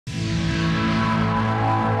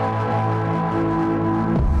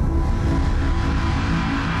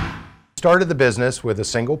Started the business with a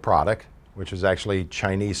single product, which was actually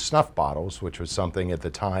Chinese snuff bottles, which was something at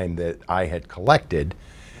the time that I had collected.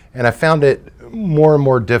 And I found it more and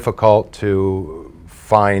more difficult to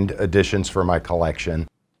find additions for my collection.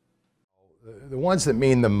 The ones that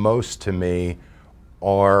mean the most to me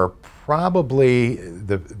are probably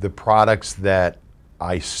the products that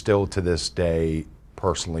I still to this day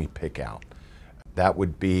personally pick out. That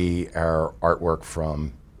would be our artwork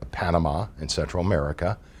from Panama in Central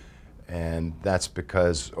America. And that's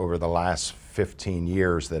because over the last 15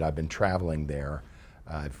 years that I've been traveling there,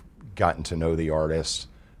 I've gotten to know the artists.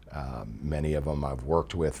 Many of them I've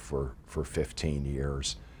worked with for 15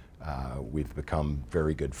 years. We've become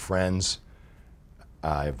very good friends.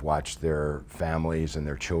 I've watched their families and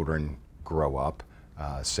their children grow up.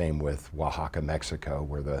 Same with Oaxaca, Mexico,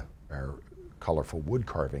 where our colorful wood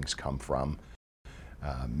carvings come from.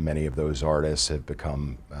 Many of those artists have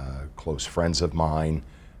become close friends of mine.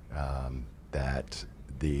 That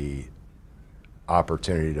the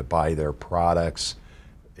opportunity to buy their products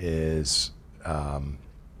is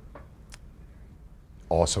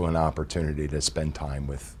also an opportunity to spend time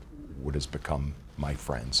with what has become my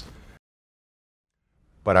friends.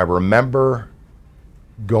 But I remember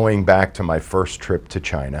going back to my first trip to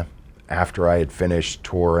China after I had finished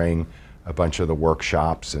touring a bunch of the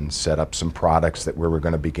workshops and set up some products that we were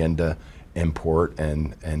going to begin to import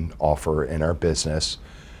and offer in our business.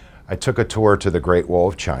 I took a tour to the Great Wall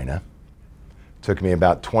of China. It took me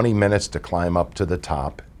about 20 minutes to climb up to the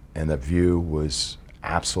top, and the view was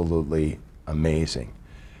absolutely amazing.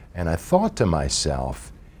 And I thought to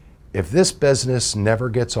myself, if this business never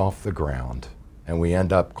gets off the ground and we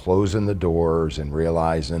end up closing the doors and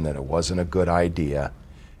realizing that it wasn't a good idea,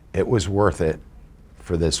 it was worth it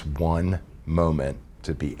for this one moment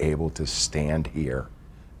to be able to stand here,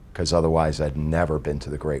 because otherwise I'd never been to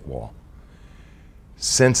the Great Wall.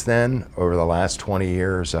 Since then, over the last 20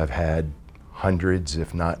 years, I've had hundreds,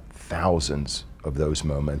 if not thousands, of those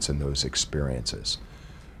moments and those experiences.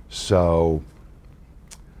 So,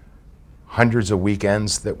 hundreds of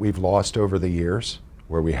weekends that we've lost over the years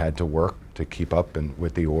where we had to work to keep up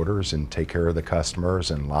with the orders and take care of the customers,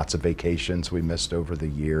 and lots of vacations we missed over the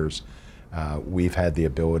years. We've had the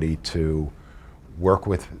ability to work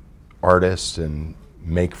with artists and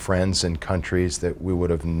make friends in countries that we would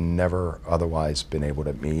have never otherwise been able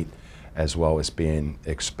to meet, as well as being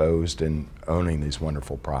exposed and owning these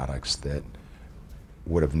wonderful products that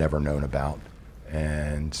would have never known about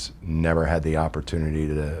and never had the opportunity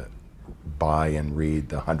to buy and read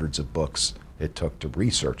the hundreds of books it took to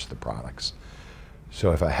research the products.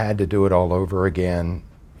 So if I had to do it all over again,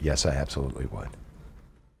 yes, I absolutely would.